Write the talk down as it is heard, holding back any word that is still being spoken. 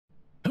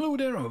Hello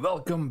there and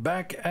welcome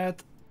back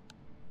at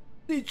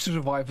Siege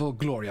Survival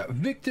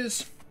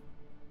GloriaVictis.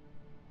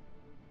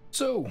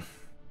 So,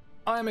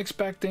 I'm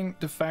expecting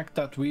the fact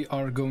that we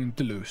are going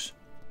to lose.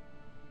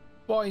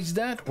 Why is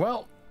that?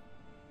 Well,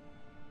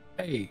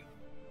 A.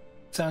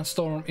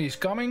 Sandstorm is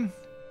coming.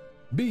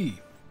 B.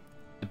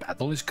 The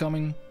battle is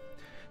coming.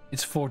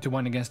 It's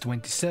 41 against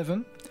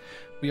 27.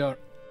 We are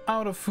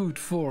out of food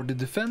for the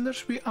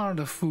defenders. We are out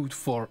of food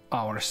for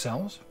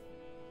ourselves.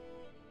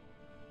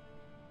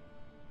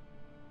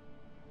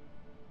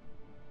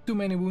 Too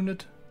many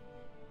wounded,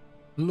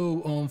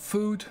 low on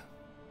food,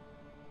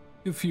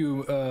 too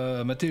few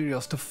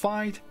materials to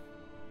fight,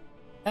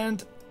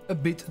 and a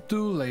bit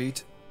too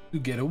late to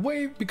get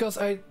away because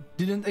I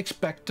didn't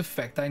expect the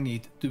fact I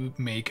need to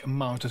make a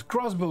mounted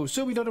crossbow.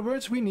 So in other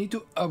words, we need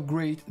to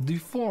upgrade the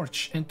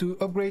forge, and to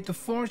upgrade the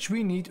forge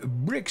we need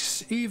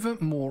bricks, even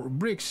more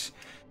bricks.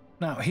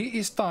 Now he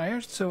is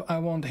tired, so I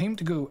want him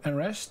to go and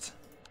rest.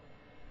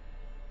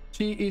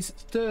 She is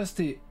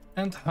thirsty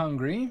and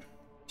hungry.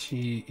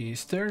 She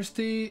is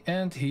thirsty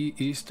and he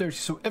is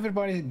thirsty, so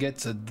everybody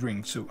gets a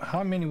drink. So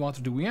how many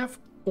water do we have?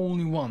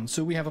 Only one,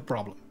 so we have a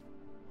problem.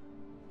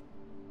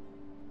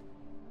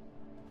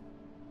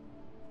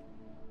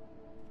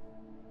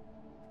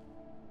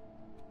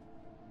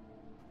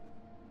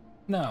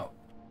 Now,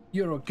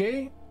 you're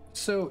okay,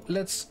 so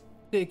let's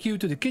take you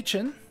to the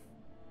kitchen.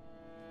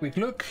 Quick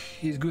look,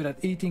 he's good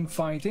at eating,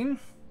 fighting.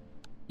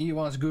 He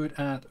was good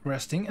at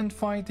resting and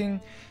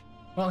fighting.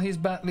 Well, he's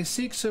badly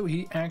sick, so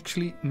he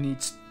actually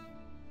needs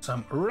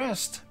some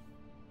rest.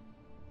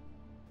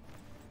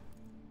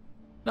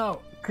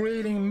 Now,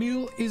 creating a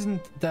meal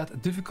isn't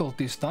that difficult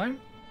this time.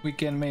 We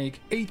can make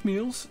 8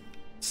 meals.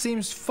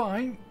 Seems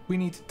fine. We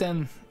need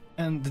 10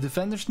 and the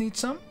defenders need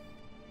some.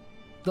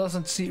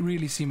 Doesn't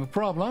really seem a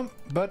problem,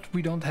 but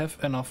we don't have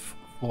enough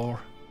for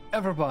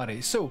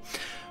everybody. So,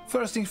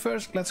 first things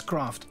first, let's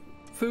craft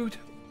food.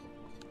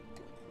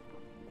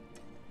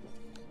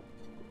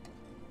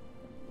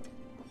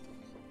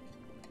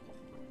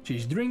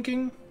 She's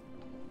drinking.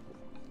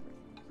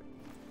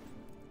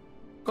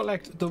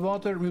 Collect the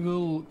water. We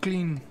will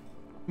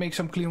make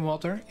some clean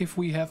water if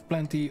we have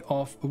plenty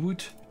of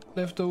wood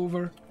left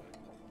over.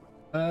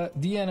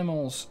 The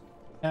animals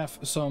have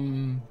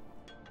some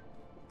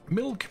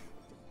milk.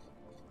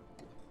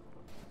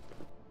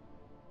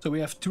 So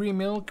we have 3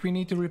 milk. We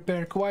need to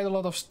repair quite a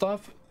lot of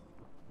stuff.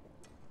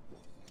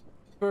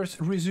 First,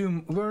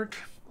 resume work.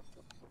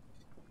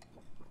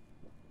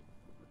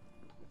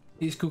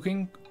 He's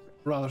cooking.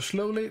 Rather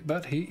slowly,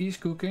 but he is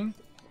cooking.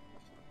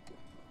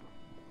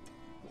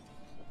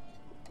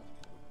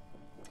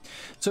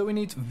 So we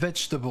need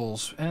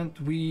vegetables, and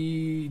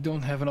we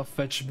don't have enough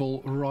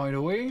vegetable right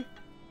away.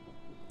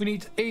 We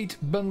need 8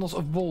 bundles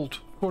of bolt.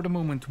 For the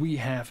moment we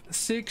have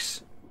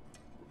 6.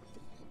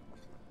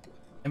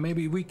 And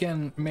maybe we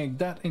can make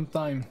that in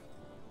time.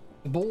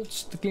 The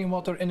bolts, the clean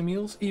water and the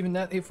meals. Even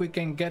that, if we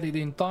can get it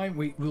in time,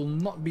 we will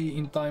not be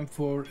in time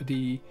for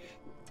the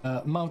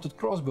mounted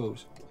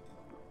crossbows.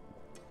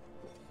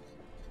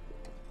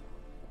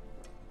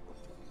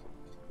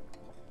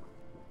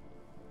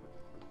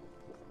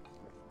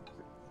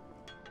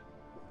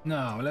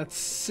 Now, let's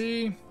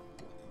see.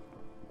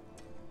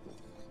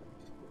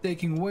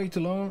 Taking way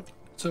too long,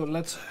 so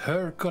let's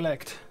her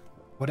collect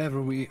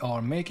whatever we are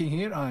making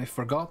here. I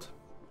forgot.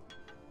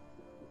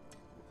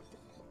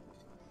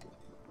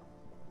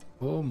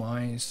 Oh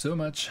my, so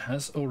much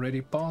has already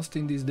passed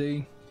in this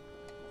day.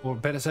 Or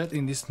better said,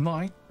 in this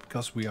night,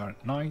 because we are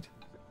at night.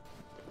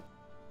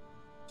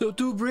 So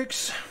 2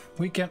 bricks,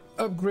 we can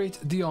upgrade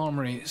the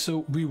armory,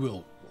 so we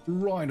will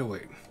right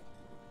away.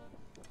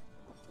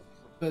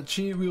 But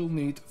she will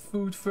need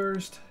food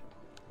first.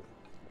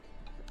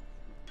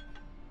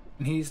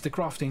 And he's the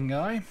crafting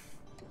guy.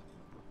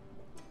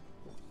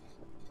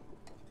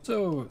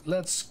 So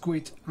let's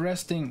quit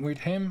resting with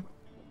him.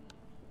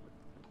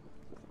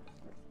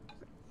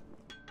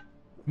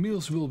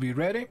 Meals will be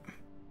ready.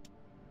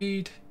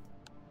 Eat.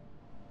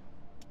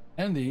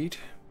 And eat.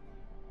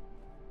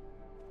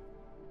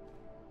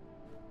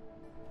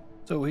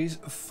 So he's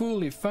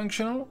fully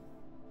functional.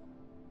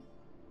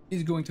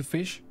 He's going to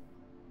fish.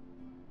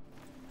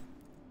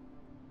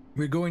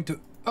 We're going to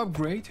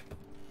upgrade.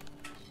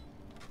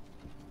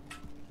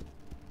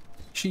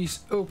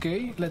 She's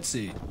okay. Let's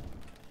see.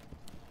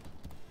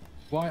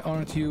 Why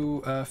aren't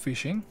you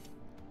fishing?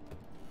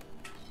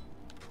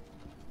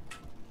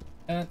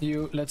 And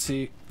you, let's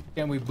see.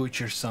 Can we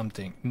butcher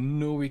something?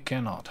 No, we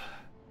cannot.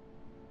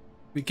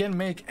 We can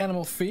make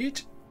animal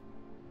feed,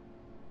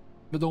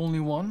 but only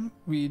one.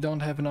 We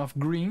don't have enough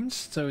greens,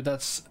 so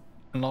that's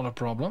another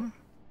problem.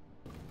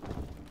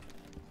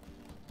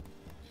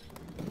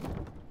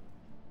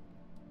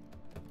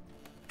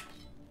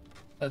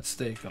 Let's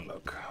take a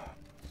look.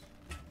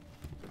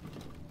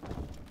 Is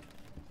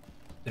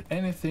there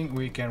anything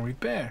we can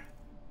repair?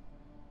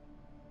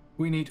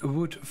 We need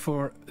wood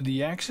for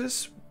the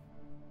axes.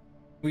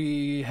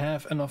 We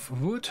have enough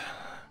wood.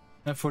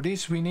 And for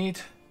this we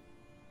need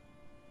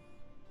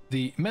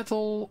the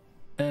metal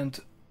and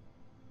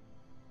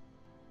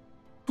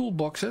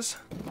toolboxes.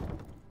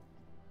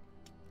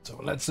 So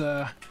let's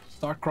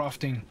start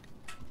crafting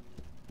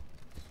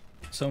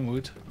some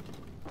wood.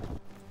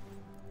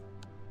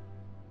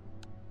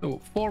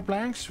 So 4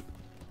 planks.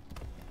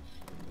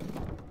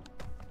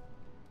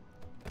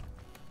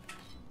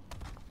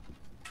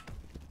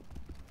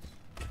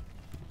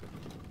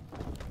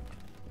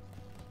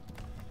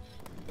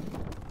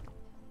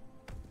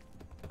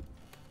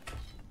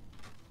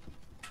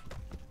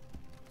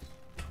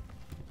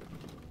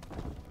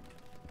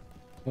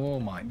 Oh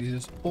my, this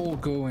is all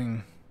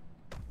going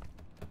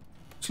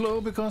slow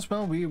because,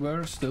 well, we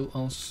were still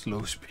on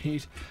slow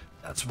speed.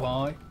 That's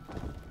why.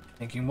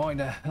 Thinking, why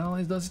the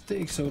hell does it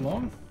take so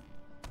long?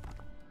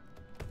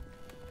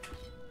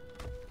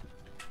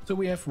 So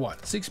we have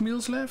what, 6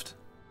 meals left?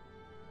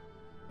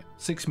 Yeah,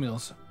 6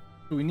 meals.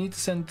 So we need to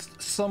send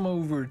some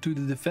over to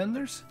the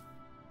defenders.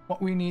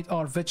 What we need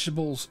are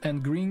vegetables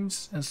and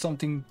greens and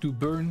something to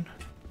burn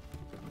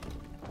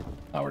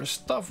our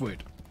stuff with.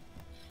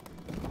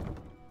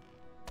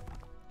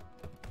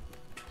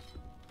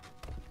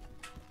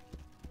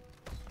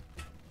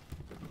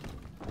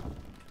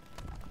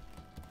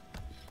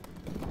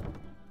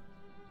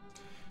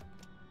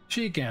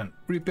 She can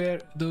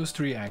repair those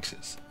 3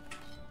 axes.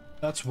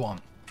 That's 1.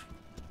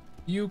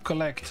 You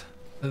collect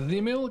the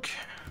milk.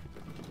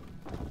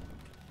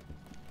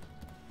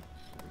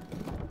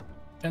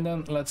 And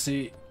then let's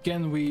see,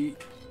 can we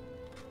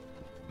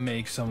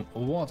make some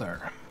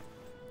water?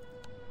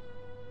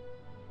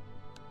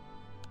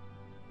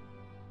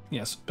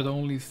 Yes, but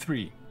only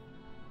 3.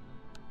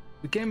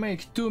 We can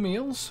make 2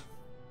 meals.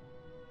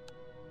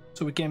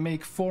 So we can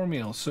make 4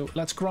 meals. So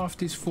let's craft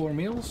these 4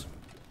 meals.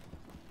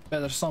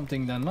 Better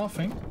something than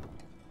nothing.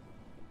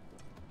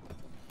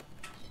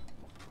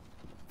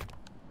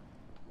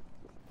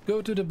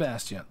 Go to the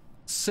bastion.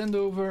 Send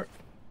over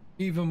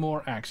even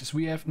more axes.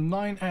 We have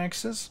 9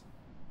 axes.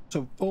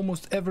 So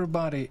almost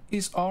everybody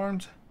is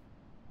armed.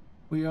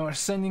 We are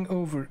sending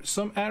over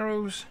some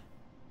arrows.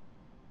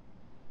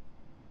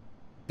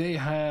 They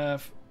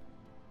have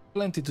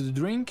plenty to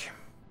drink.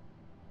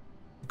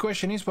 The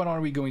question is, what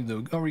are we going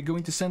to do? Are we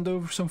going to send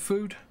over some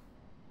food?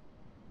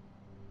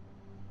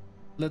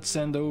 Let's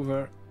send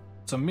over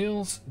some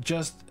meals,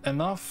 just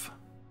enough.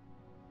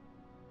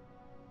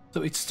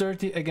 So it's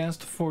 30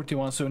 against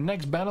 41. So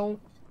next battle,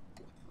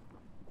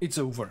 it's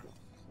over.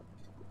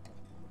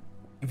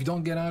 If you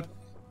don't get out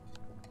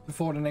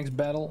before the next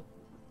battle,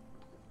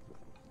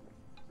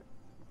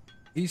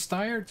 he's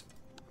tired.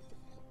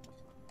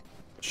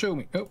 Show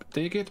me. Oh,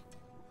 take it.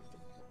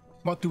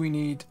 What do we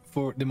need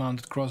for the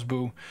mounted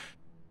crossbow?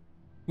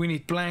 We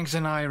need planks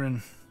and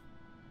iron.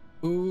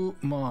 Oh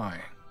my.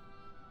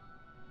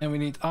 And we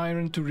need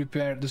iron to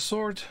repair the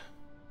sword.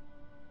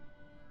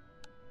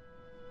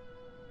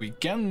 We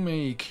can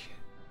make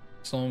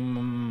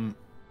some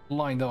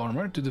light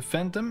armor to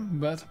defend them,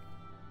 but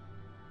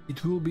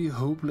it will be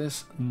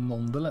hopeless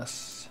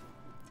nonetheless.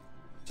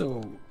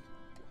 So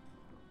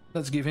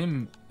let's give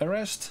him a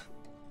rest.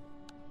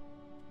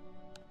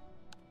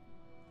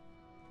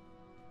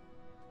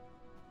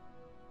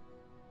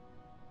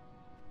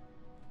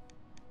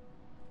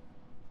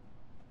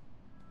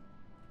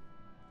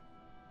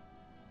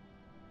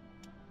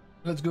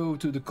 Let's go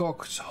to the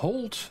cock's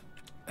hold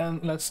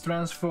and let's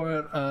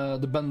transfer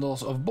the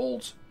bundles of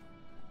bolts,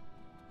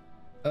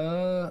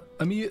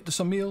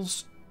 some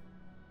meals,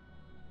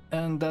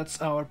 and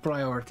that's our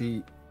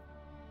priority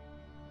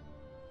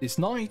this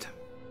night,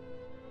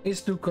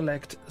 is to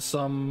collect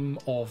some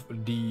of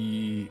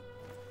the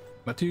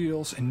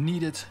materials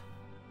needed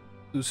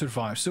to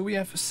survive. So we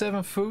have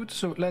 7 food,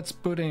 so let's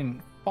put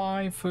in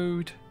 5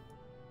 food,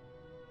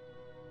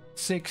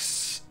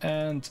 6,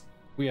 and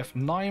we have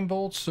 9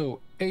 bolts,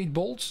 so 8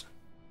 bolts.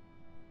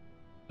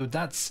 So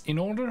that's in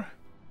order.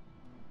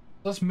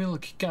 Does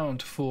milk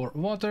count for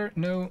water?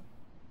 No.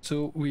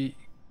 So we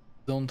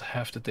don't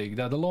have to take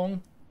that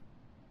along.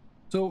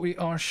 So we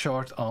are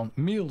short on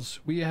meals.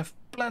 We have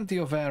plenty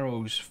of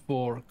arrows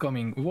for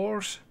coming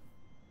wars.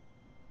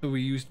 So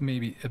we used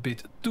maybe a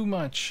bit too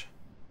much.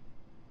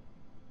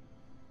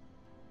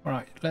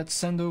 Alright, let's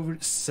send over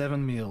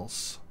 7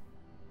 meals.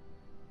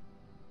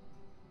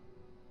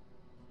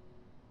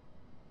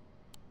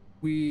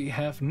 We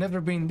have never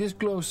been this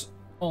close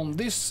on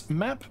this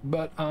map,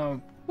 but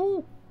I'm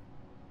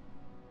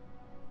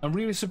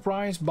really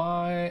surprised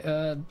by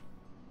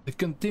the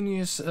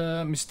continuous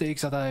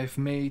mistakes that I've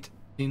made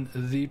in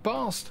the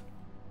past.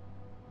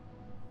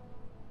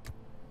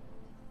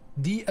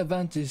 The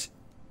advantage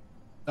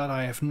that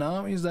I have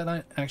now is that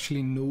I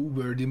actually know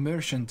where the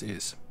merchant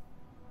is.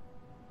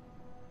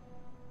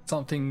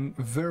 Something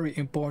very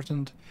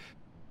important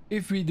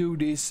if we do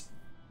this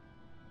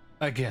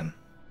again.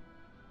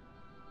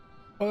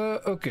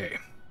 Okay.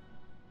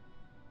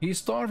 He's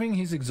starving,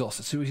 he's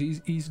exhausted, so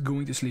he's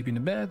going to sleep in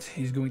the bed,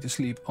 he's going to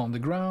sleep on the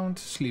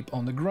ground,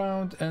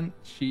 and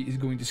she is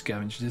going to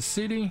scavenge the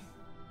city.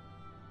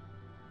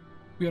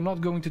 We are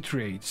not going to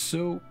trade,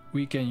 so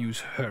we can use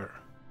her.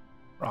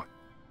 Right.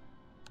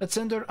 Let's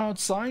send her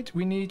outside.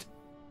 We need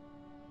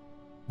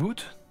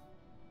wood.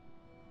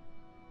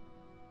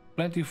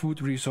 Plenty of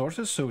food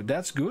resources, so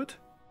that's good.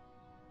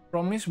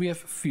 Problem is we have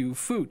few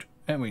food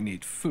and we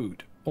need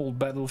food. Old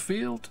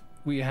battlefield.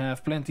 We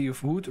have plenty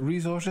of wood,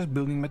 resources,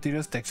 building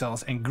materials,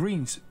 textiles and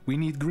greens. We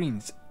need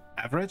greens.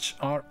 Average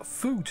are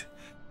food.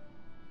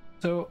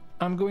 So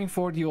I'm going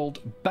for the old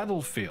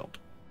battlefield.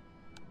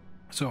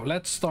 So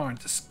let's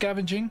start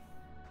scavenging.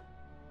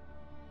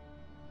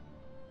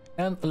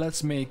 And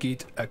let's make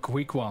it a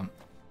quick one.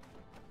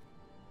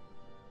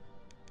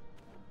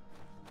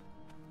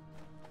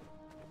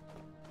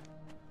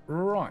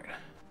 Right.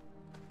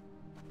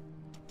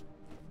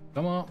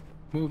 Come on,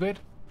 move it.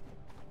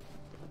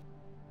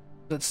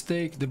 Let's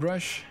take the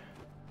brush.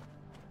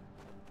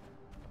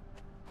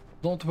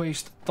 Don't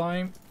waste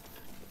time.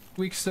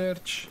 Quick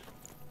search.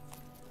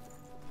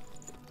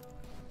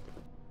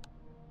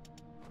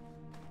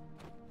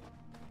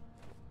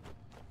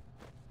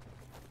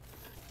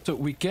 So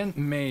we can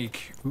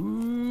make...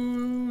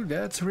 Ooh,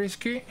 that's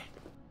risky.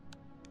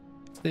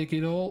 Let's take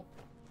it all.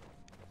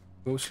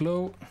 Go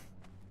slow.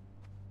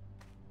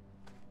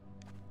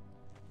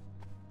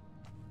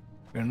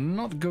 We're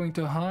not going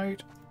to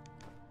hide.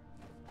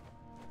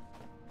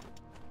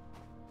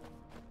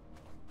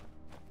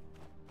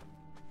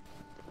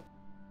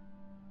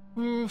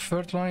 Ooh,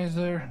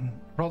 fertilizer,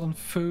 rotten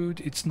food,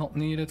 it's not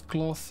needed,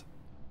 cloth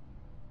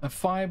and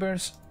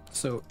fibers.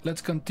 So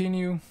let's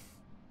continue.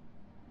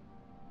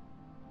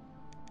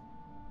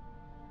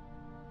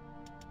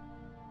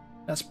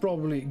 That's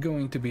probably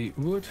going to be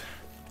wood.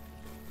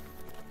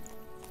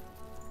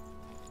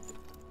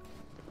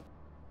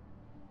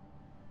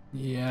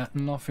 Yeah,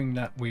 nothing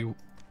that we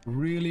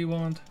really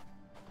want.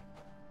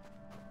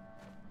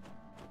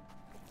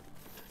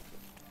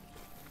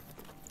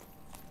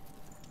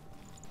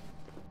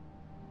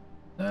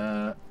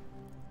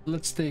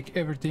 Let's take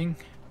everything.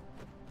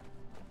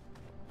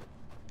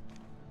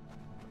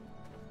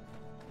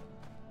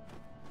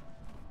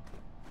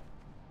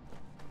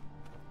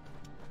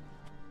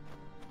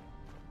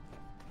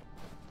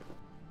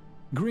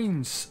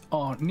 Greens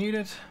are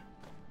needed.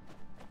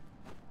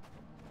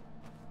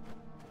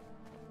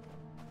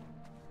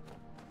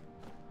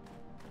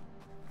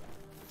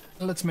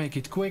 Let's make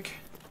it quick.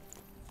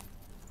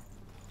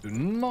 Do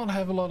not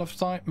have a lot of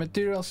time.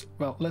 Materials,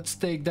 well, let's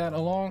take that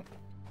along.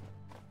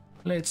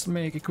 Let's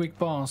make a quick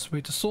pass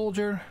with the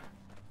soldier.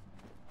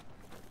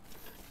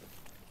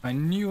 I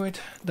knew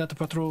it, that the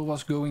patrol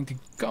was going to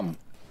come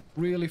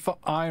really for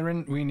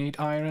iron. We need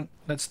iron.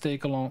 Let's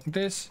take along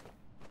this.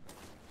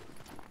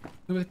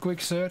 Do a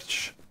quick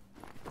search.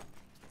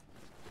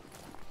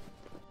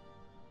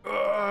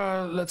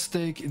 Let's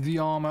take the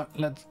armor.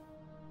 Let's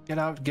get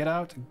out, get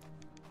out.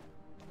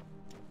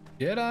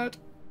 Get out.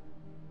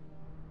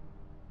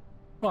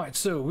 Right,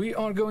 so we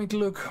are going to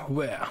look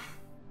where?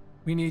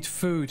 We need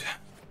food.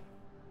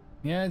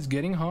 Yeah, it's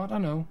getting hard, I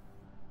know.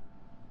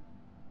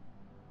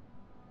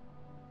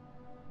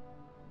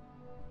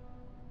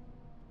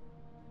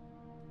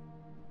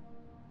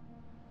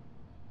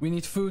 We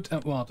need food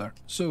and water.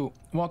 So,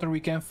 water we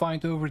can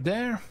find over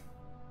there.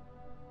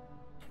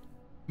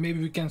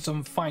 Maybe we can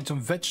find some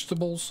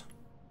vegetables.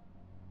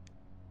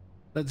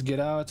 Let's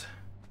get out.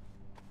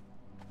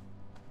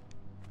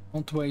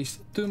 Don't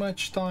waste too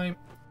much time.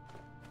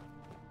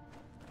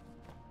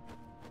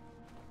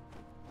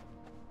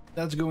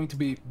 That's going to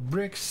be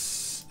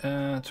bricks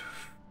and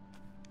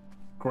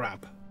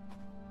crap.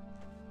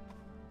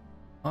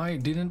 I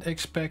didn't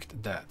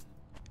expect that.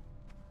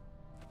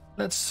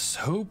 Let's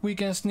hope we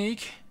can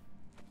sneak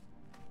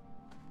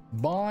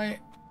by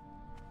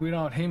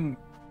without him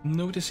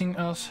noticing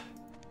us.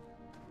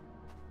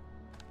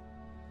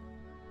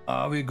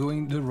 We're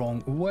going the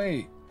wrong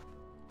way.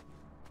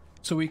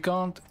 So we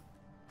can't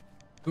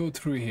go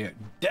through here.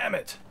 Damn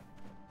it!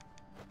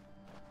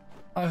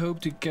 I hope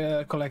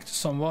to collect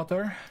some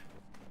water.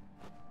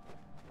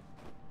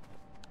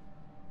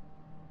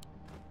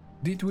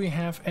 Did we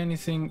have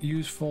anything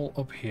useful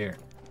up here?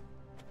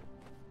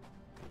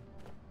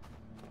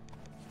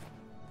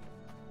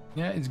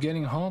 Yeah, it's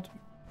getting hot.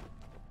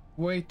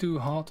 Way too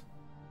hot.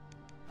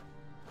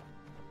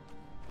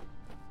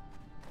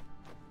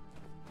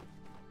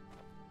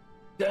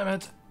 Damn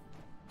it!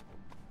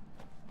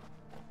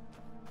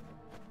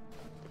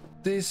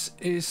 This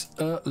is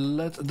a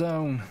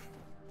letdown.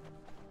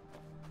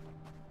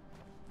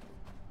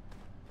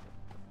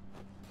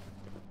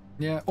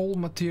 Yeah, all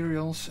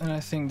materials, and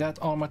I think that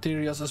are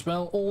materials as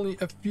well. Only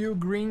a few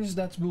greens,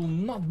 that will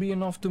not be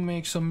enough to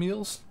make some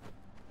meals.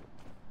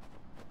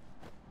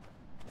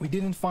 We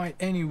didn't find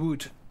any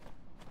wood.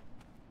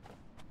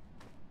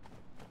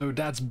 So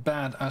that's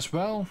bad as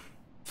well.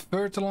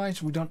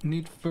 Fertilizer, we don't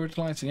need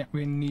fertilizer. Yeah,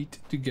 we need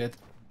to get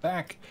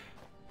back.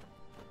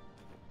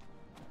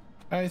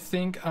 I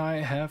think I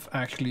have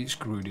actually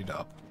screwed it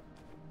up.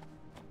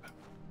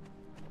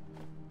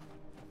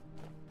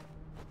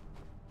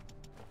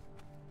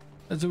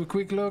 Let's do a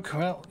quick look.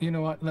 Well, you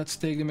know what? Let's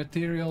take the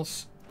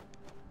materials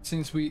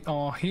since we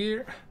are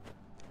here.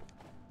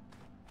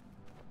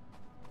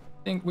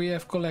 I think we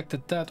have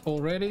collected that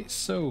already.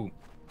 So,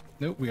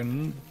 no, we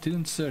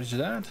didn't search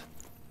that.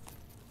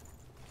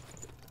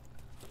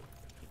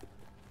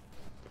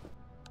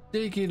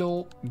 Take it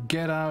all,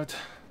 get out.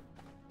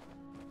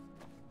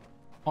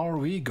 are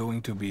we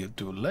going to be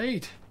too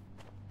late?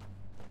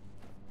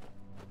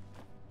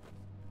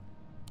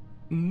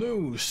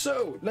 No,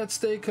 so let's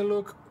take a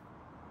look.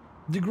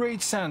 The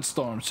Great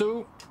Sandstorm.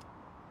 So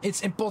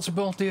it's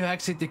impossible to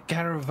exit the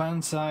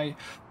caravanserai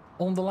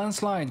on the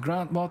landslide.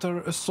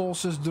 Groundwater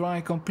sources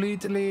dry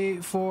completely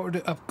for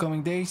the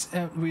upcoming days,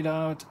 and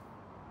without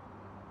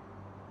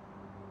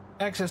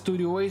access to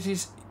the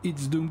oasis,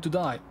 it's doomed to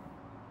die.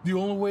 The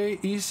only way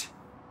is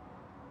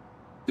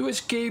to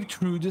escape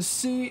through the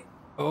sea.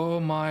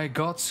 Oh my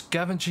god,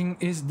 scavenging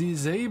is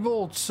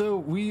disabled, so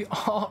we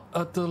are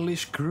utterly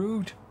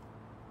screwed.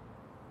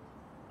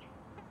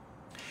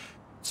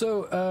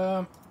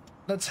 So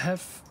let's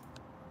have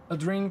a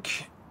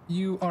drink.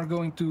 You are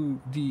going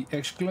to the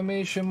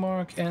exclamation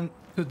mark, and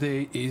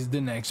today is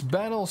the next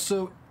battle.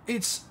 So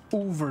it's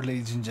over,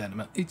 ladies and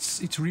gentlemen.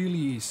 It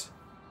really is.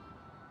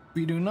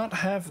 We do not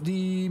have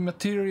the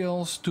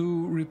materials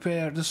to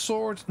repair the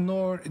sword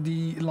nor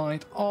the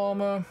light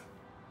armor.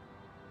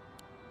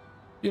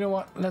 You know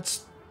what?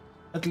 Let's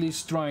at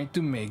least try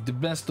to make the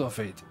best of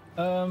it.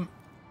 Ooh,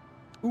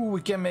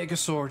 we can make a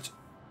sword.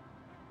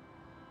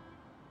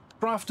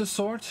 Craft a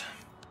sword.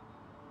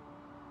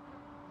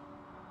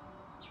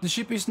 The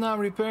ship is now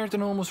repaired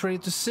and almost ready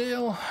to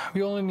sail.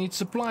 We only need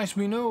supplies,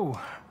 we know.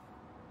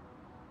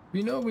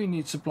 We know we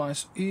need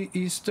supplies.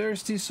 He's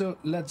thirsty, so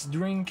let's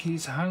drink.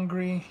 He's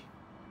hungry.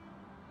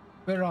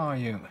 Where are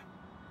you?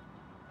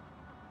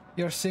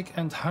 You're sick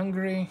and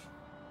hungry.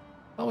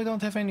 Well, we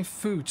don't have any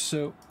food,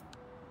 so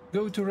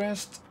go to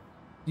rest.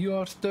 You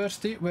are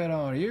thirsty. Where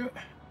are you?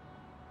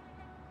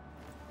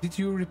 Did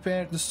you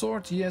repair the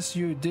sword? Yes,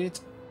 you did.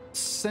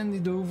 Send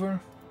it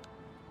over.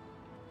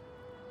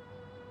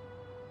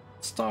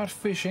 Start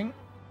fishing.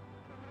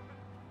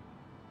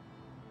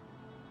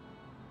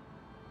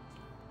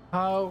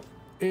 How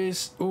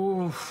is...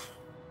 Ooh.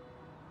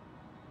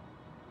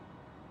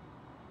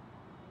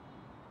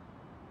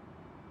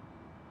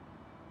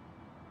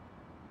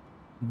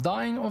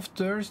 Dying of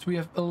thirst. We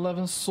have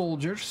 11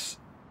 soldiers.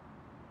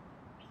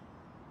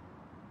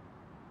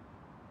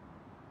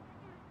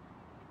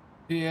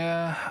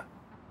 Yeah.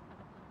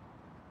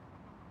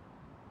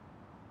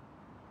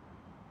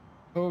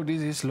 Oh,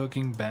 this is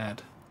looking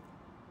bad.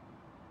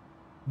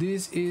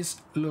 This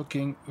is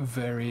looking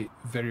very,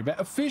 very bad.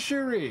 A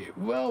fishery!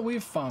 Well, we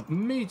found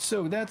meat,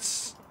 so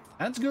that's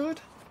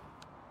good.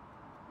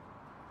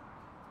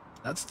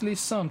 That's at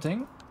least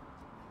something.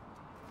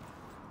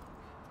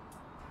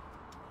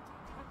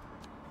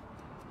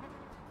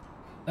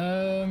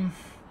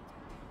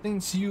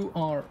 Since you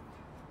are...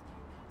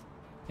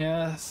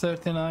 Yeah,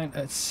 39,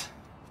 it's...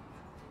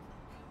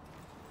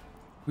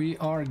 We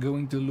are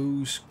going to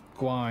lose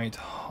quite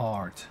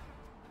hard.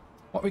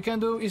 What we can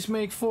do is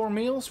make 4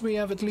 meals. We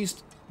have at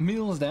least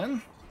meals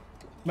then.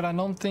 But I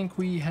don't think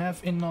we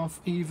have enough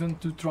even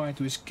to try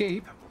to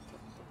escape.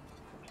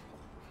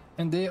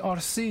 And they are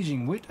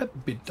sieging. With a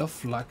bit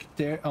of luck,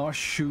 they are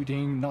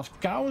shooting not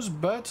cows,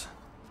 but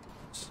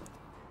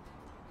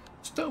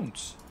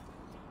stones.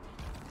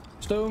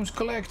 Stones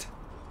collect.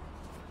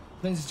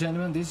 Ladies and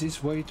gentlemen, this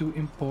is way too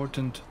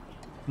important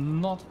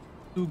not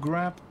to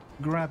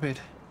grab it.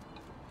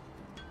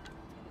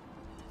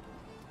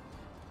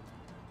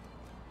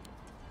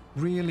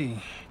 Really?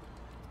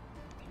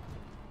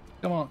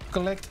 Come on,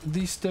 collect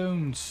these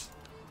stones.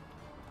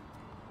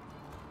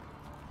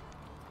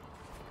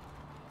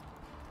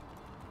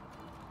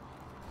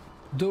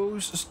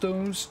 Those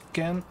stones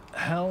can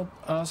help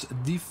us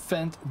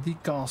defend the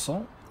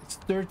castle. It's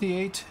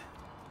 38.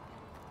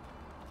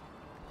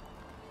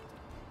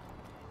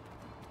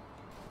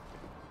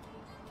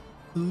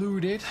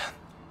 Loot it.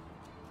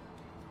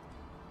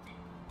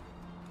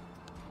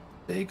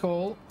 Take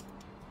all.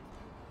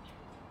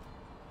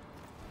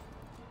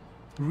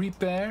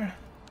 Repair.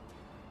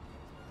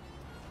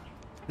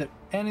 Is there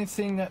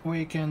anything that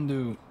we can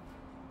do?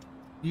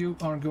 You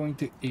are going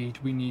to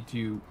eat. We need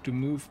you to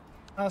move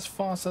as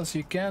fast as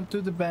you can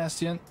to the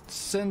bastion.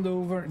 Send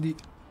over the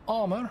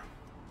armor.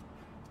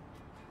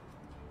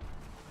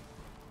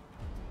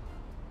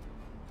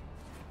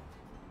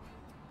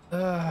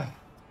 Uh,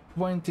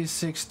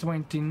 26,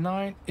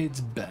 29.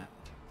 It's bad.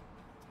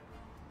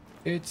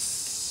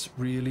 It's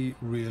really,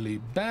 really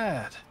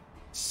bad.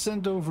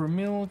 Send over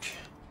milk.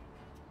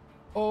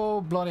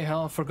 Oh, bloody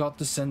hell, I forgot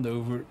to send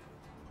over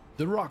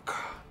the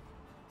rock.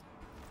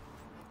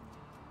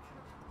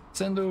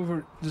 Send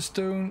over the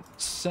stone,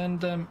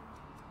 send them.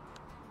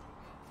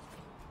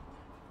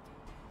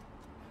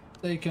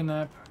 Take a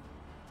nap.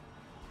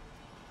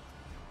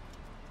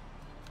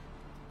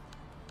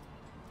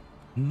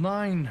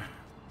 9.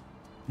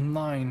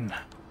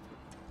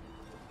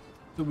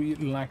 So we're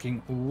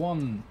lacking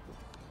 1.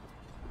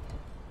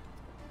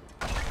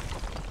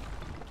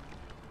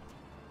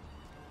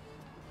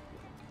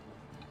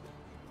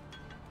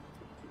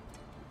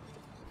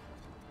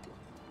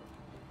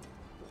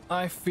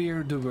 I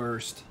fear the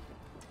worst.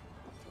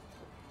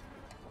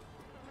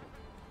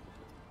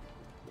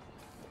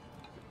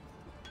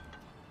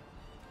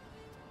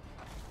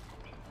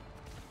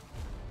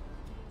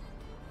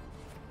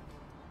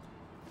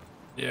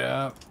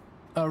 Yeah,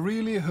 I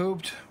really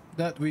hoped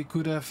that we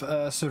could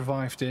have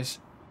survived this.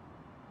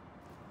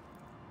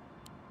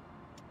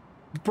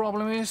 The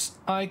problem is,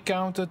 I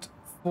counted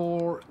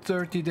for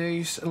 30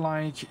 days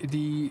like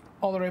the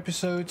other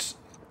episodes,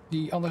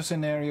 the other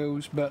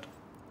scenarios, but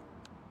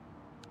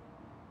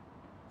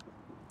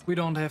we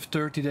don't have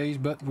 30 days,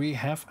 but we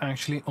have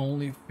actually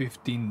only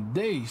 15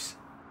 days.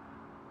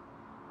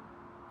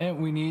 And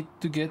we need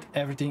to get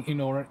everything in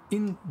order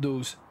in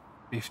those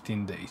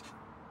 15 days.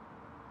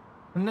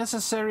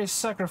 Unnecessary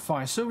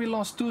sacrifice. So we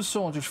lost 2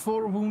 soldiers,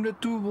 4 wounded,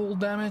 2 wall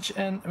damage,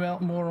 and well,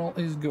 morale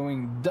is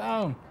going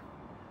down.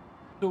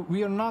 So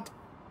we are not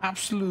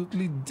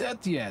absolutely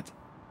dead yet.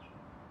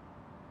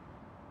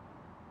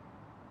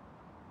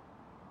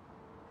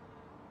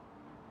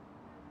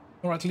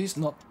 Or at least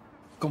not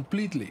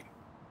completely.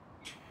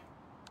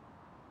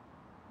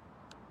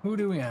 Who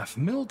do we have?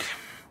 Milk.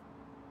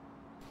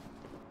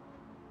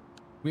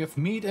 We have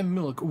meat and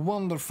milk.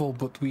 Wonderful,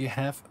 but we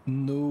have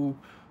no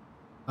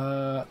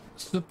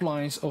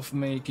supplies of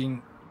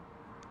making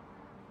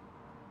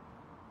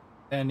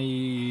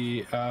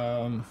any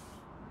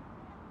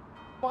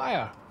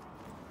fire.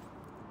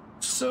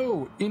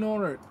 So in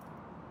order,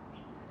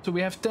 so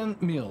we have 10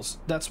 meals.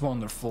 That's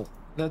wonderful.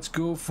 Let's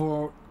go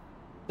for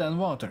 10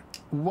 water.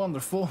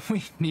 Wonderful.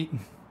 We need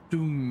to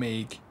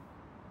make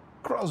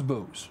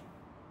crossbows.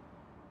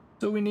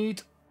 So we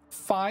need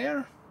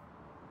fire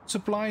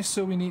supplies,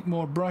 so we need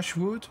more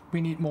brushwood, we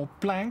need more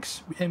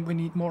planks, and we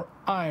need more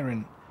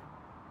iron.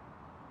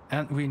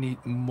 And we need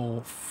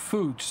more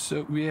food.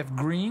 So we have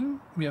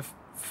green, we have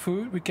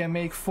food, we can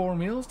make 4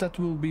 meals. That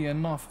will be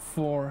enough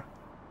for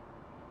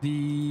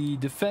the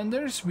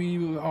defenders.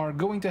 We are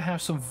going to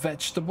have some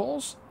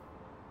vegetables.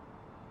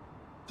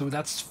 So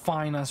that's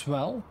fine as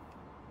well.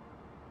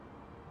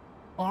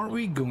 Are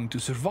we going to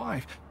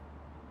survive?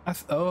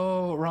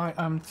 Oh, right,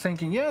 I'm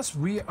thinking, yes,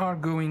 we are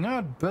going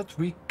out, but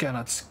we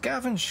cannot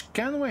scavenge,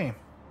 can we?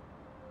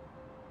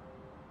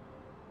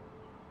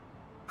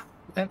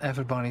 And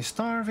everybody's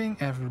starving,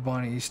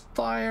 everybody is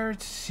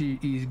tired, she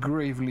is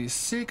gravely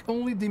sick,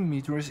 only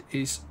Demetrius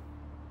is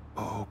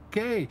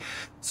okay.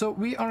 So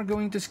we are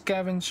going to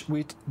scavenge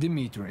with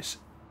Demetrius.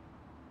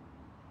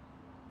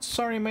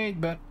 Sorry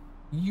mate, but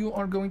you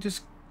are going to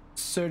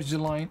search the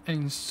line,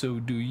 and so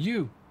do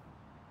you.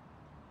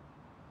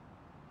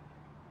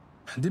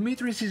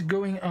 Demetrius is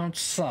going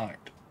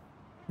outside.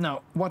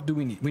 Now, what do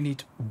we need? We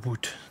need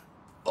wood.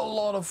 A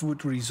lot of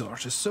wood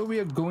resources. So we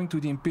are going to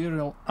the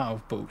Imperial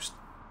outpost.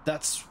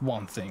 That's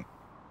one thing.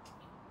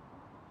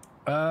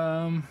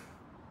 Well,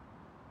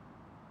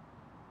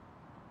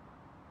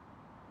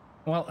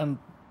 and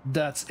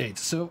that's it.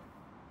 So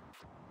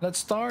let's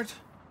start.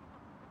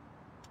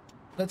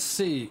 Let's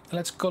see.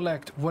 Let's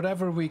collect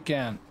whatever we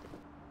can.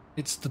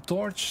 It's the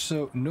torch,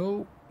 so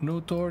no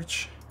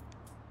torch.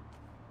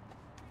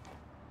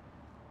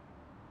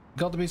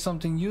 Got to be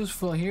something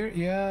useful here.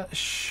 Yeah,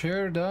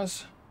 sure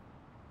does.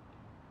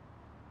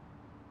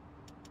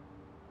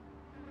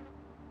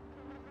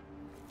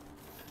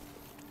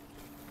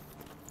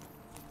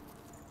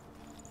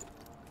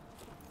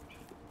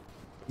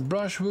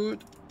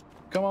 Brushwood,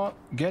 come on,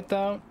 get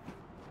down.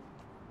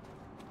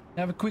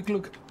 Have a quick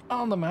look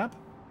on the map.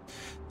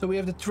 So we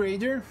have the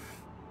trader,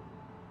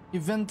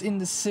 event in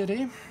the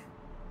city.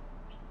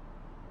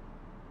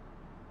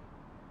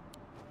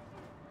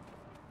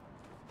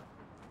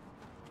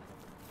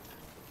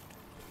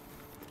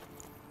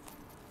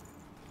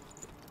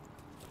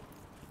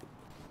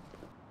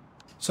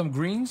 Some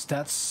greens,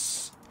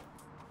 that's...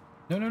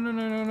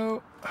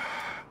 No.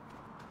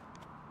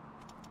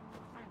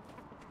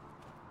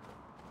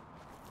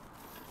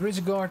 There is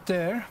a guard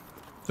there,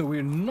 so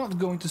we're not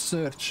going to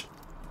search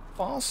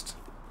fast.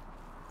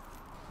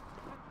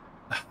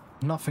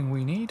 Nothing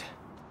we need.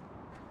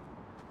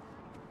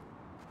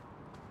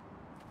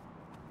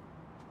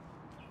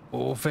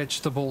 Oh,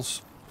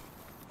 vegetables.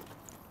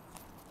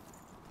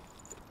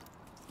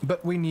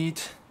 But we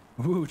need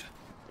wood.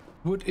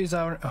 Wood is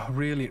our... Oh,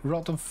 really?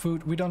 Rotten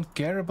food? We don't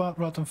care about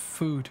rotten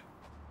food.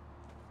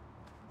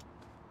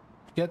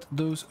 Get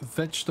those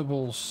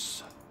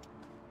vegetables.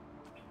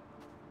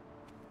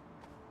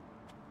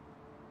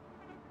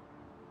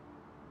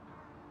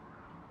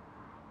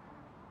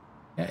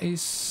 Yeah,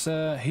 he's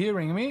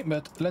hearing me,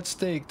 but let's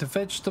take the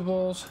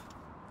vegetables.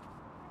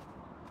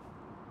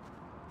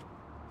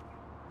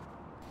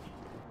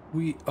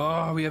 We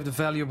have the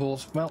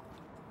valuables. Well,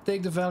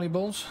 take the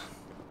valuables.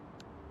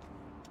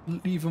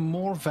 Even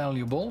more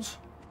valuables.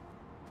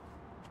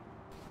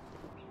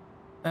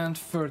 And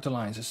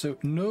fertilizer. So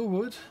no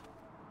wood.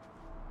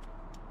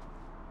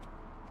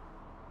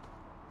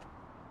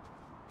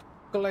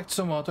 Collect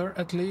some water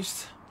at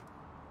least.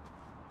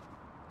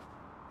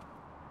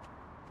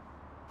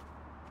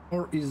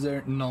 Or is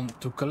there none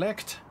to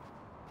collect?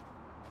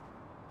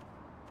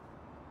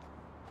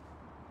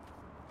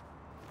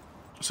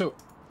 So,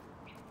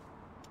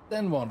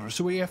 then water.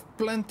 So we have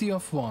plenty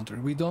of water.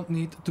 We don't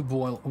need to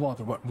boil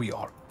water. What we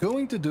are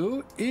going to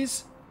do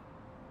is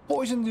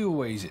poison the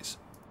oasis.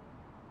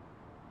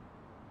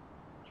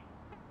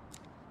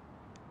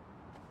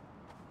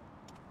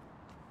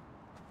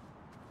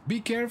 Be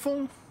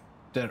careful.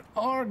 There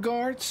are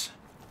guards.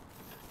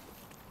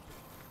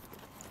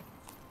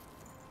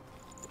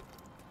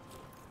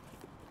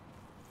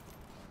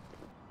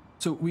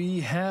 So we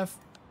have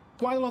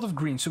quite a lot of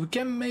green, so we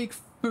can make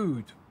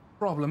food.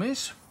 Problem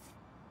is,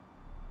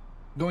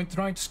 going to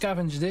try to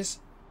scavenge this.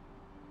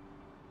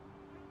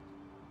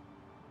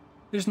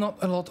 There's not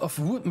a lot of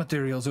wood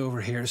materials over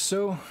here,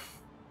 so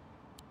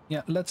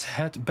yeah, let's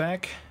head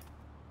back.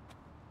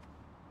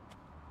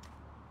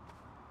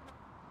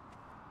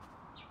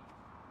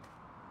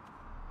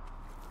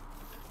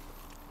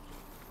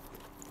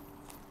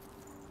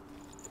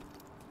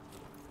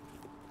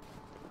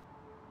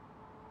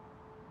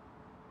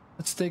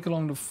 Let's take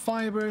along the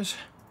fibers.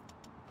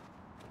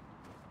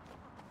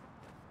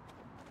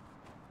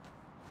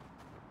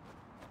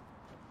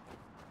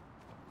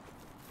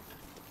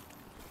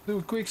 Do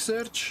a quick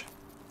search.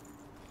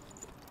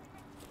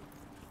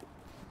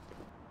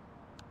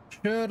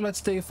 Sure,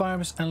 let's take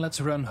fibers and let's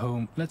run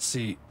home. Let's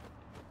see.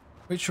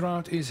 Which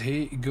route is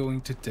he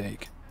going to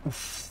take?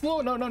 Oof.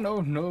 Oh, no, no,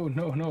 no, no,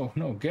 no, no,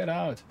 no. Get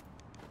out.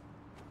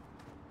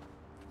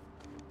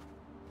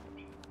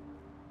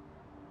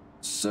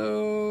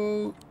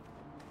 So...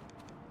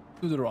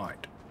 to the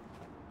right.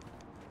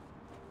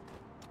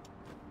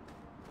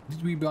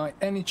 Did we by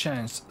any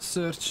chance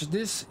search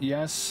this?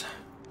 Yes.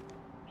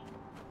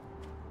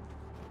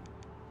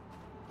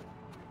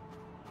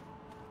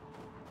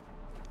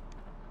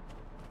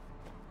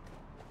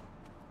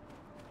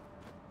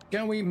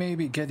 Can we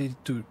maybe get it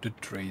to the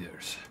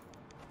traders?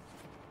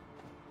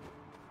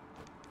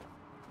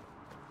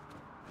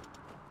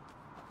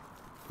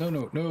 No,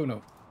 no, no,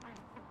 no.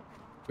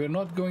 We're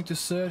not going to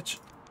search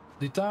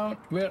the town.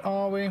 Where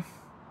are we?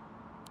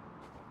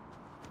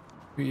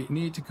 We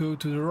need to go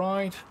to the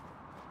right.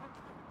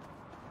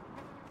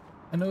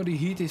 I know the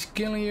heat is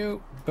killing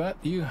you, but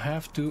you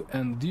have to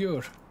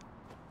endure.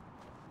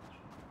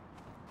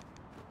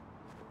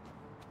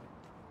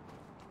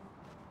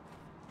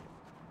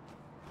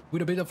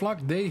 With a bit of luck,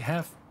 they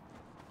have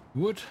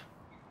wood.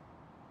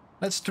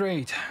 Let's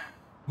trade.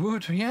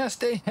 Wood, yes,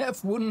 they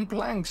have wooden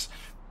planks.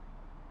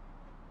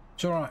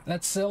 So alright,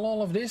 let's sell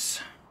all of this.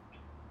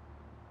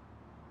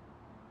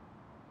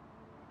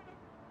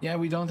 Yeah,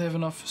 we don't have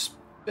enough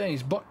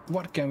space, but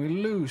what can we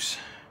lose?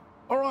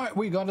 Alright,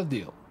 we got a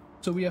deal.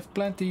 So we have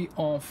plenty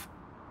of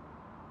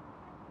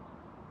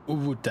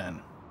wood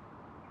then.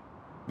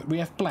 But we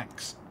have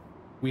planks.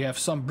 We have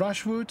some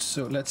brushwood,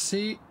 so let's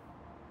see.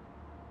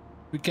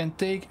 We can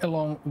take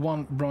along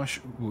one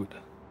brushwood.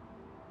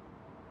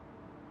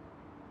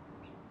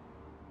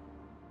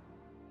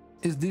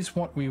 Is this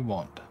what we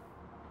want?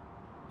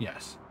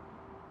 Yes.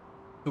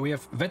 So we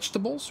have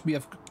vegetables, we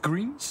have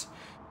greens.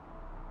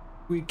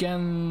 We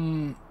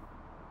can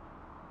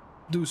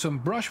do some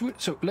brushwood,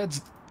 so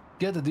let's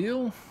get a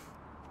deal.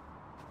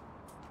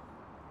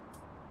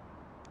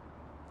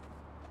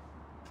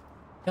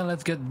 And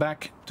let's get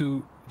back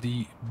to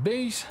the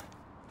base.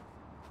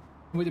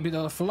 With a bit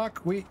of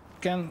luck, we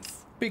can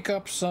pick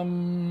up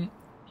some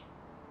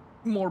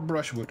more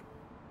brushwood.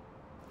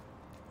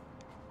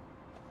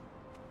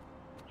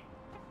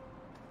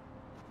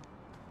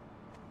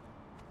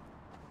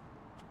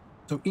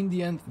 So in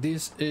the end,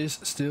 this is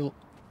still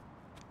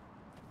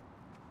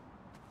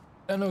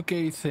an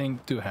okay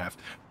thing to have.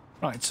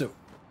 Right, so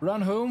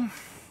run home.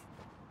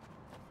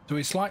 So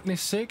he's slightly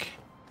sick.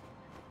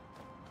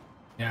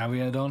 Yeah,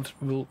 we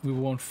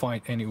won't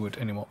fight any wood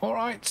anymore. All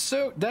right,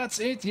 so that's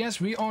it.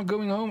 Yes, we are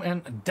going home,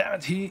 and damn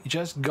it, he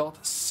just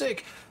got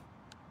sick.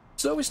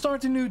 So we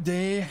start a new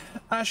day.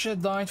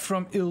 Asha died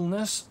from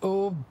illness.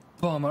 Oh,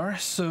 bummer.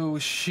 So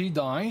she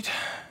died.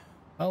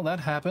 Well,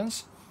 that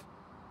happens.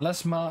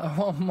 Less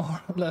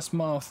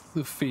mouth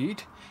to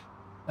feed.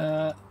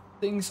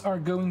 Things are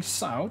going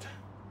south.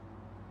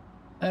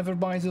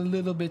 Everybody's a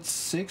little bit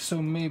sick, so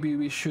maybe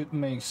we should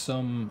make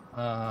some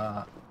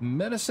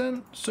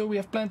medicine. So we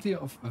have plenty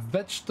of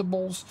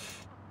vegetables.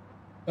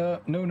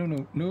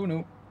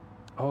 No.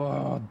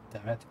 Oh,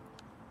 damn it.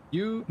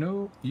 You,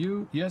 no,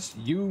 you, yes,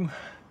 you.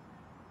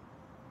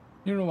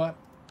 You know what?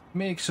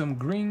 Make some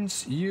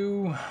greens.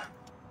 You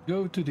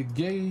go to the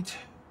gate.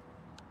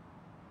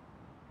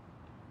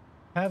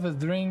 Have a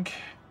drink.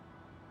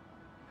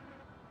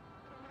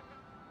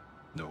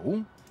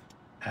 No.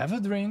 Have a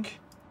drink.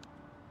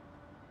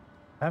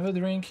 Have a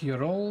drink,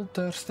 you're all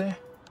thirsty.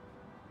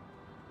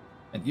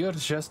 And you're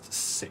just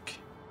sick.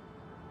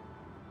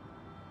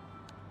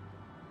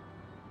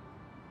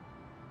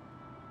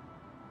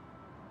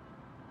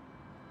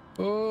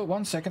 Oh,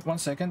 1 second, 1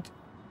 second.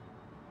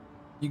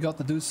 You got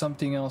to do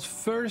something else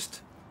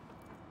first.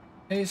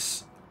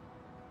 Is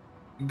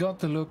got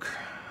to look.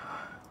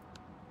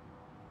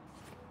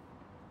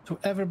 So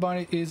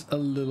everybody is a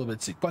little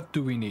bit sick. What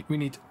do we need? We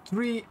need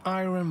 3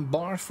 iron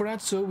bars for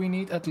that. So we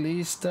need at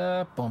least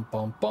for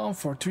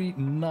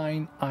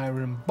 9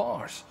 iron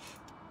bars.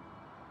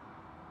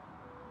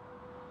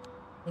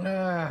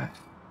 I'm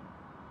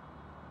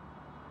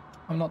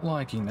not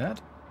liking that.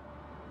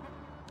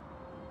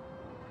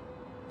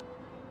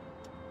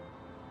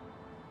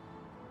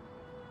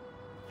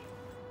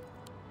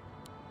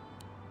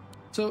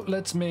 So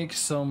let's make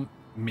some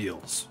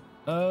meals.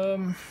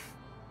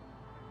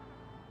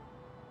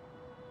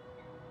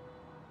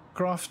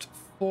 Craft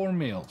 4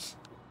 meals.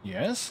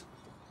 Yes.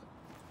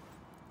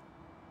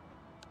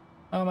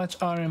 How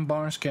much iron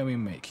bars can we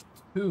make?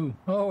 2.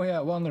 Oh yeah,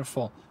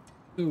 wonderful.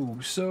 2.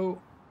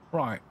 So,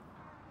 right.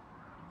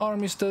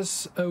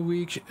 Armistice, a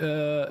week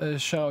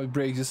shall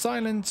break the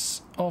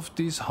silence of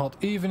this hot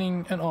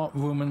evening. An old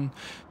woman,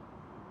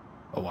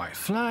 a white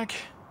flag.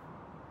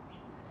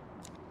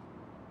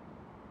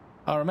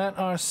 Our men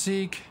are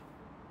sick.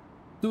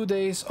 2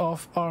 days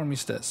of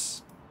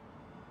armistice.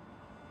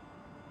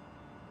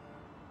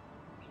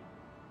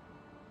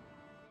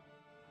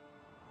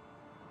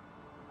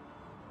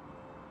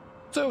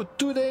 So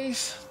 2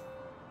 days,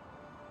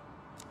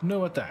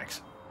 no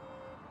attacks.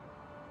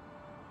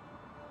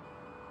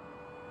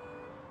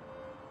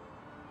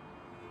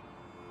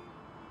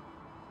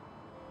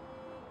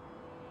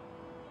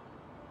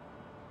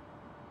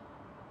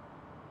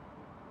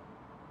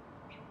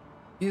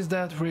 Is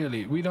that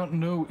really? We don't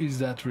know. Is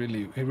that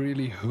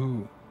really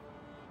who?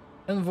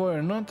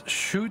 Envoy not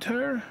shoot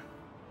her.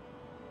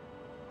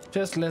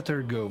 Just let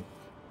her go.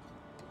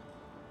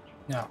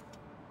 Now,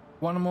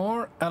 one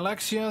more.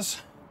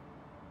 Alexia's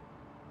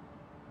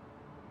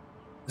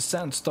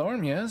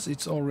sandstorm. Yes,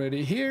 it's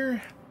already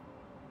here.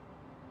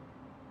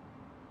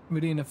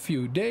 Within a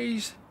few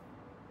days.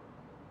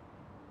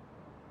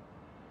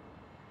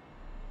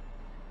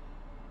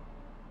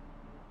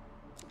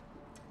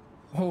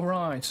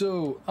 Alright,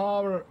 so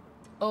our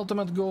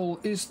ultimate goal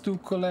is to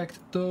collect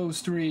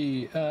those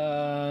 3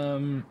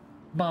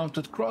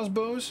 mounted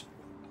crossbows.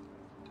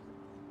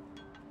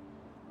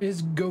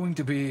 It's going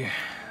to be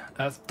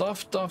a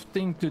tough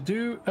thing to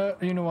do.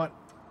 You know what?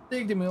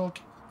 Take the milk,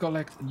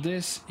 collect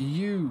this.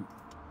 You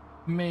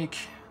make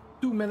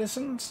 2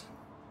 medicines.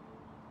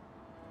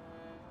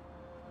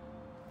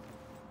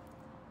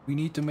 We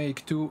need to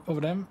make 2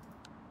 of them.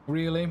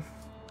 Really?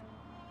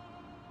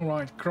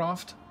 Alright,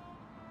 craft.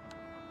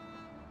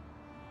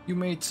 You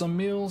made some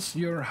meals,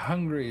 you're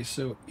hungry,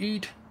 so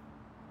eat.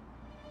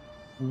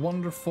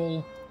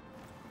 Wonderful.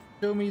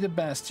 Show me the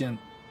bastion.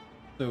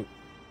 So,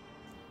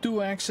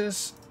 2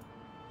 axes.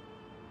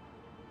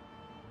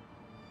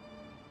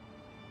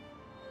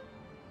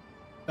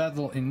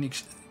 Battle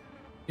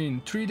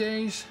in 3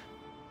 days.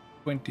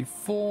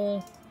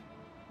 24.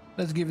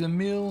 Let's give them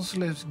meals,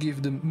 let's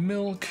give them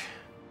milk.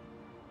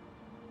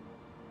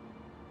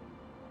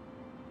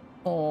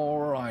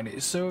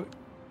 Alrighty, so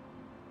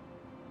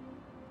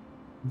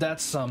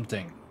that's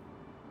something.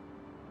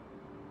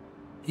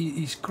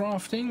 He's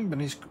crafting,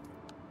 but he's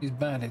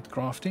bad at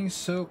crafting,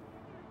 so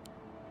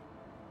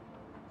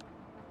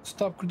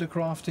stop the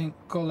crafting,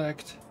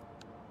 collect.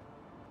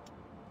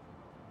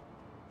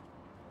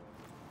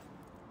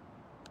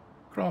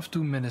 Craft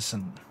 2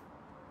 medicine.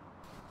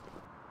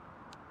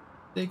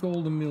 Take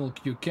all the milk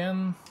you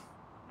can.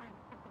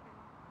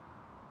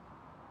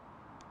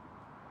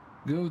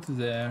 Go to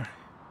there.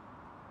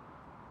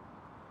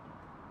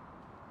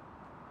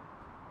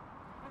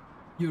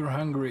 You're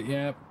hungry,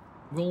 yeah.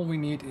 All we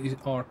need is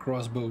our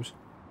crossbows.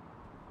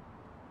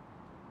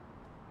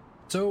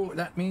 So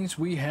that means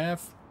we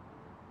have...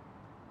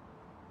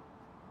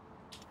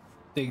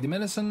 Take the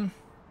medicine.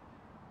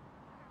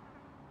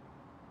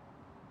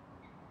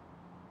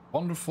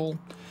 Wonderful.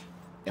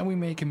 Can we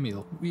make a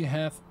meal? We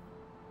have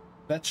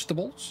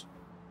vegetables.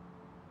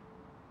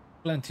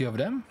 Plenty of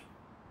them.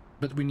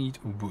 But we need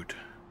wood.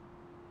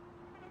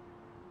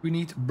 We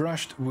need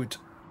brushed wood.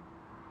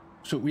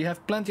 So we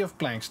have plenty of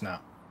planks now.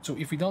 So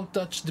if we don't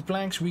touch the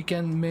planks, we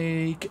can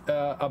make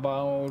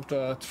about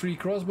 3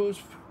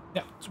 crossbows.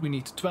 Yeah, so we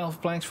need 12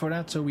 planks for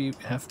that, so we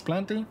have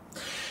plenty.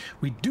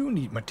 We do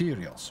need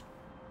materials.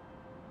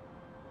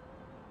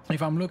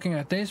 If I'm looking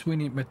at this, we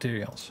need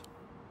materials.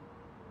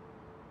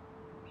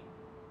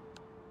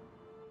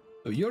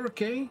 So you're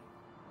okay.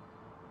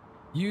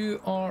 You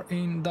are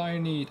in dire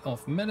need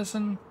of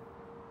medicine.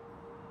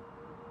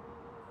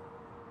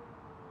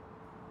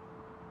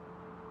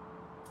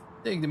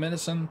 Take the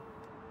medicine.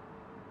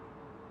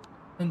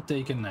 And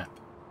take a nap.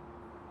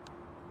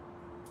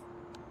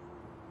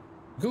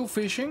 Go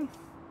fishing.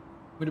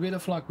 With a bit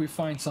of luck we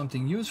find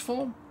something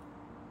useful.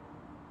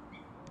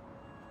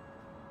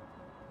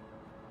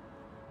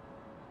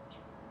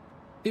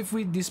 If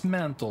we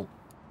dismantle,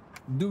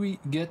 do we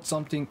get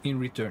something in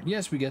return?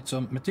 Yes, we get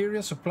some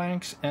materials, some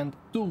planks and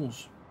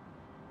tools.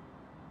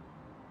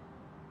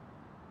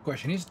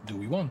 Question is, do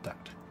we want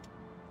that?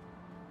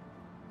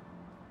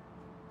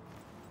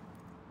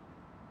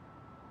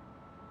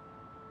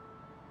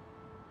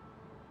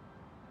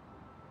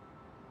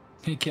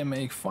 He can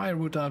make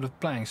firewood out of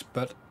planks,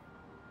 but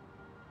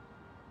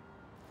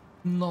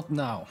not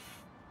now.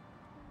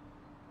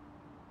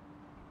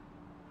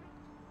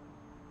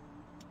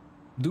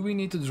 Do we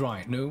need to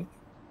dry? No.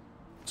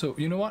 So,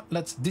 you know what?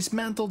 Let's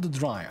dismantle the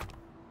dryer.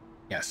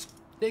 Yes.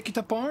 Take it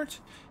apart.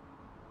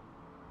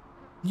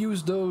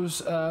 Use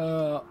those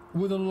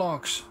wooden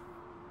logs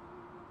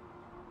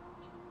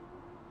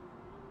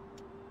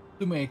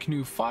to make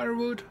new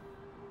firewood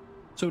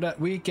so that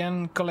we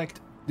can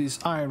collect this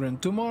iron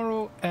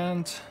tomorrow,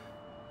 and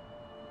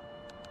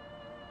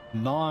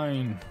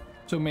 9.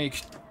 So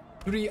make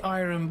 3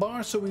 iron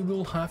bars, so we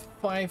will have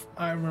 5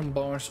 iron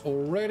bars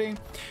already.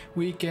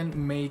 We can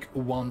make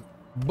 1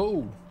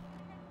 bow.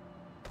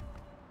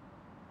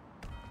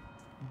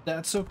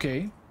 That's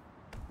okay.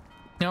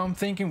 Now I'm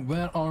thinking,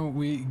 where are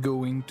we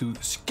going to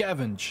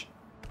scavenge?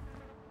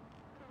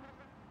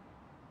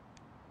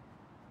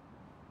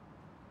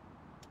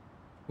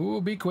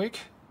 Ooh, be quick.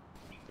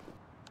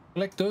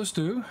 Collect those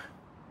 2.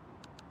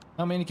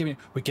 How many can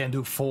we can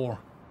do 4.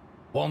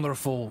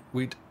 Wonderful.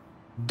 With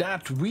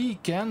that we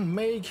can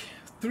make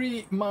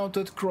 3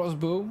 mounted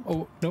crossbow.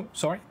 Oh no,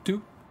 sorry,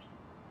 2.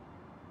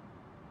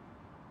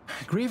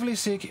 Gravely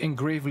sick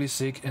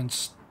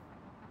and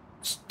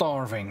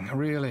starving,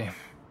 really.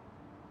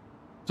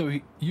 So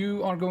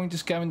you are going to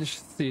scavenge the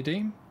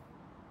city.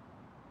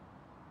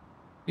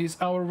 He's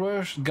our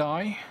worst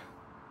guy.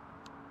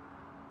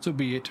 So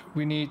be it.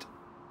 We need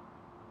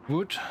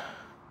wood.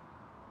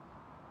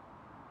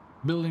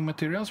 Building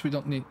materials. We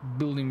don't need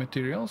building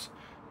materials.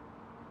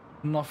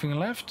 Nothing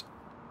left.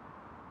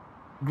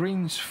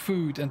 Greens,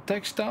 food and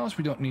textiles.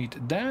 We don't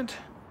need that.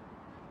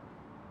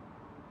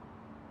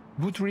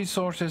 Wood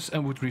resources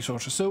and wood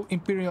resources. So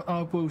Imperial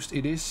Outpost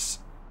it is.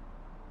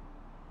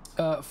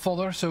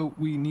 Fodder, so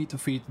we need to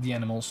feed the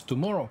animals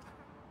tomorrow.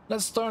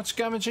 Let's start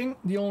scavenging.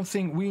 The only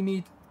thing we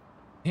need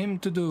him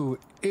to do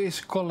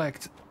is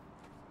collect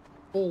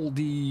all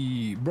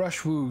the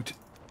brushwood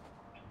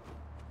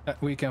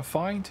that we can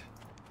find.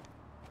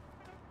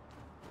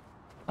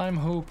 I'm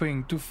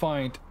hoping to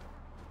find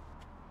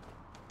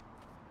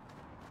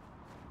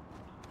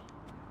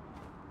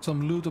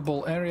some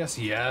lootable areas.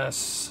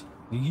 Yes,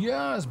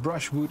 yes,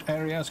 brushwood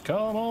areas.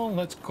 Come on,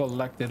 let's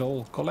collect it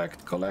all.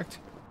 Collect.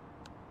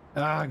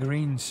 Ah,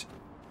 greens.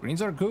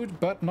 Greens are good,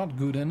 but not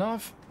good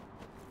enough.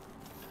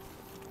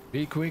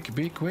 Be quick.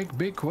 We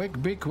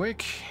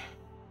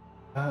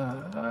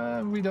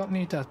don't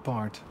need that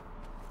part.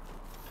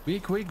 Be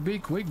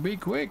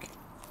quick.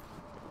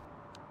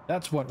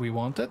 That's what we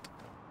wanted.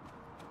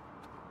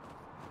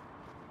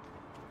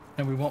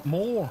 And we want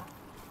more.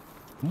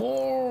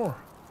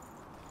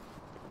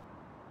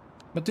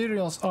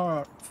 Materials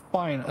are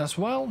fine as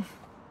well.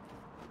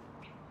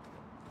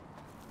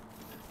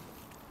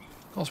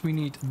 Because we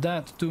need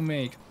that to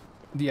make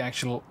the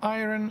actual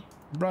iron,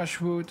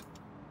 brushwood.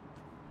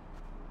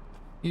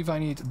 If I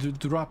need to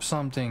drop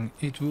something,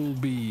 it will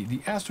be the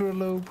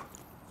astrolabe.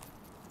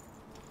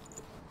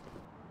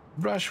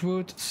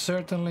 Brushwood,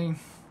 certainly.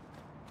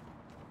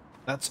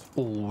 That's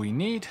all we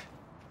need.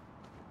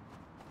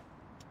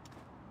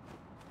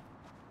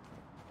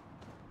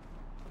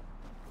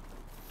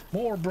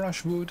 More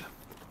brushwood.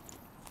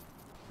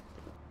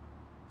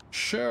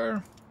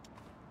 Sure.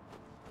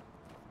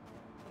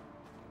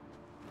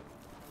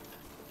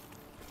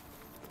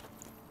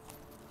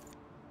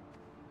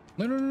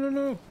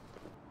 No.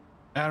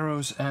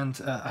 Arrows and...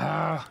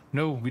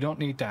 no, we don't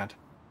need that.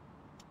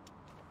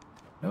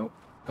 No,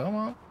 come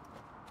on.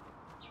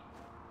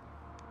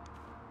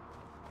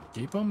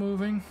 Keep on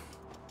moving.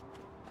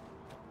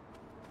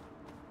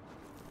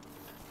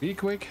 Be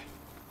quick.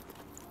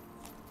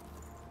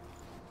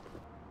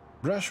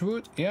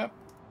 Brushwood, yep.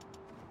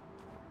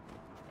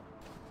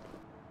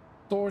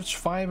 Torch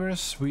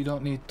fibers, we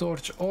don't need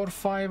torch or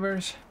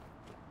fibers.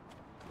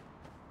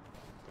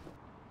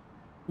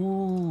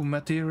 Ooh,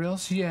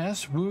 materials,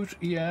 yes. Wood,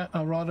 yeah,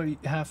 I'd rather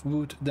have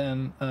wood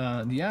than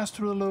the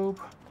astrolabe.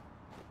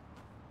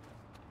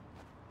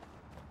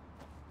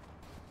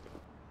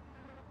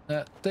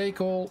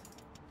 Take all.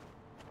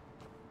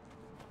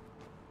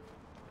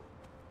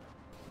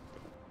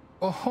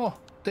 Oh,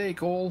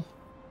 take all.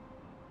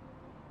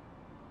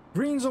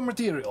 Greens or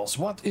materials,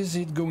 what is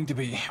it going to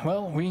be?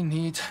 Well, we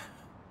need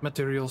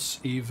materials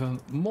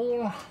even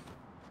more.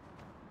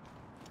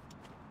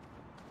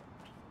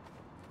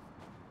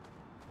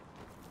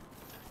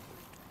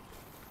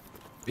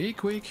 Be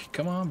quick,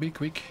 come on, be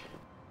quick.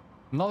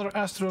 Another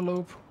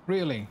astrolabe,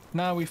 really?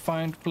 Now we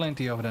find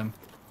plenty of them.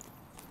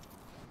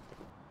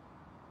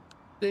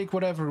 Take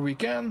whatever we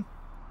can.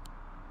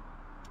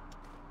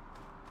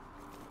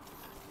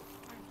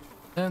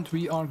 And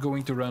we are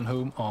going to run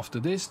home after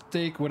this.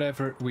 Take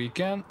whatever we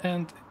can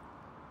and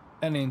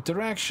an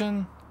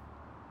interaction.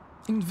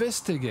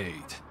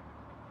 Investigate.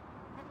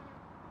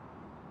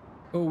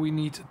 Oh, we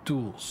need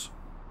tools.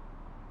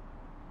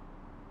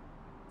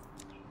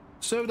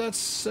 So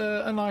that's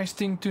a nice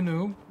thing to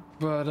know,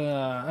 but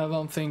I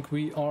don't think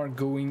we are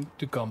going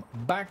to come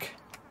back.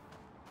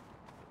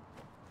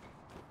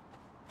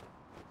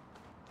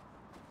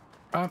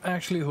 I'm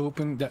actually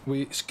hoping that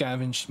we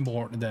scavenged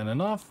more than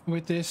enough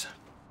with this.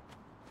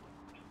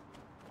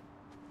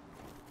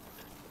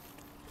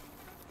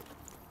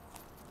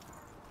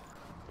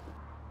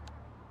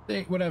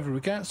 Take whatever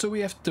we can. So we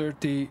have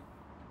 30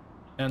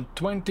 and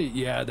 20.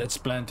 Yeah, that's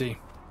plenty.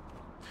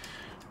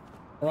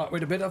 Alright,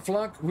 with a bit of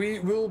luck, we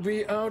will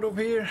be out of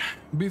here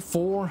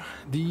before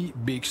the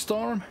big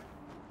storm.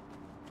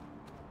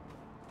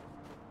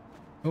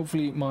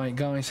 Hopefully my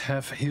guys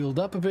have healed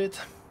up a bit.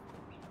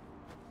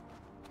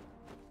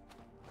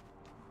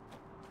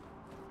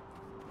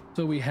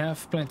 So we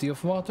have plenty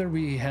of water,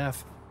 we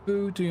have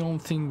food. The only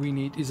thing we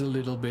need is a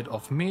little bit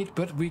of meat,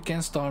 but we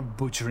can start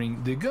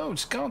butchering the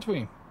goats, can't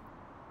we?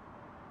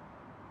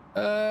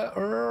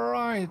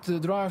 Right, the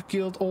drive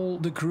killed all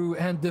the crew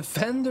and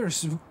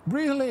defenders.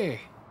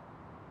 Really?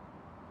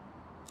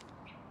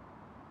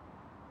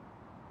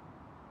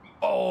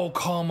 Oh,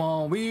 come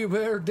on, we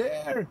were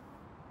there.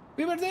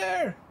 We were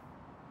there.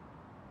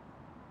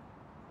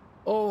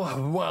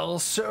 Oh, well,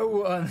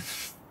 so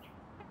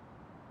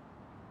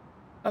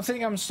I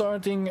think I'm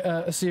starting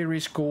a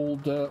series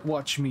called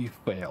Watch Me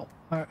Fail.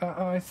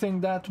 I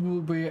think that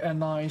will be a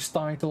nice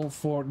title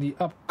for the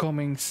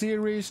upcoming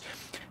series.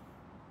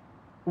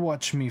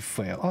 Watch Me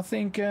Fail. I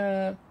think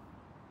that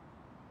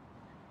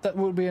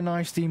will be a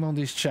nice theme on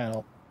this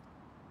channel.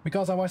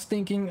 Because I was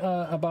thinking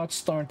about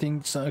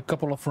starting a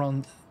couple of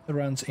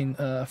runs in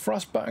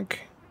Frostpunk.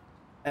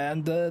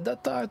 And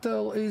that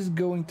title is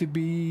going to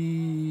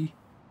be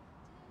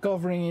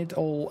covering it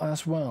all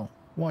as well.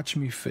 Watch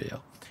me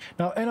fail.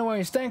 Now,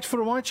 anyways, thanks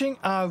for watching.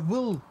 I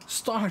will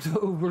start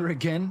over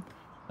again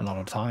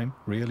another time,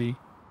 really,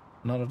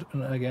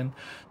 again.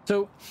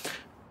 So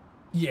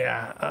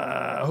yeah,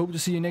 I hope to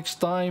see you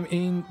next time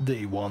in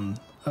day 1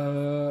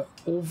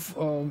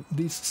 of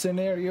this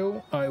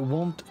scenario. I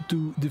want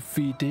to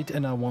defeat it,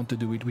 and I want to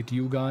do it with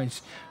you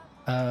guys.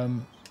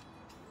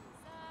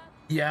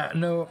 Yeah,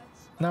 no.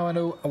 Now I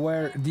know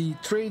where the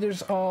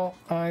traders are.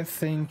 I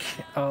think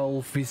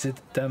I'll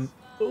visit them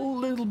a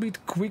little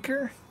bit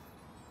quicker.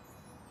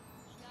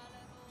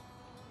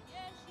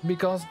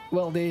 Because,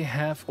 well, they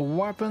have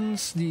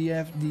weapons, they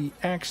have the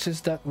axes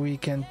that we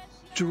can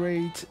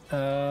trade.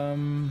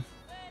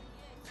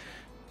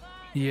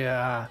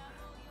 Yeah.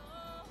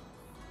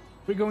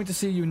 We're going to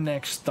see you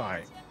next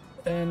time.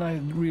 And I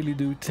really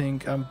do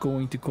think I'm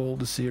going to call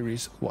the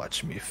series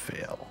Watch Me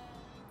Fail.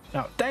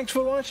 Now, thanks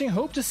for watching.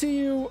 Hope to see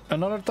you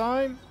another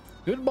time.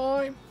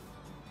 Goodbye.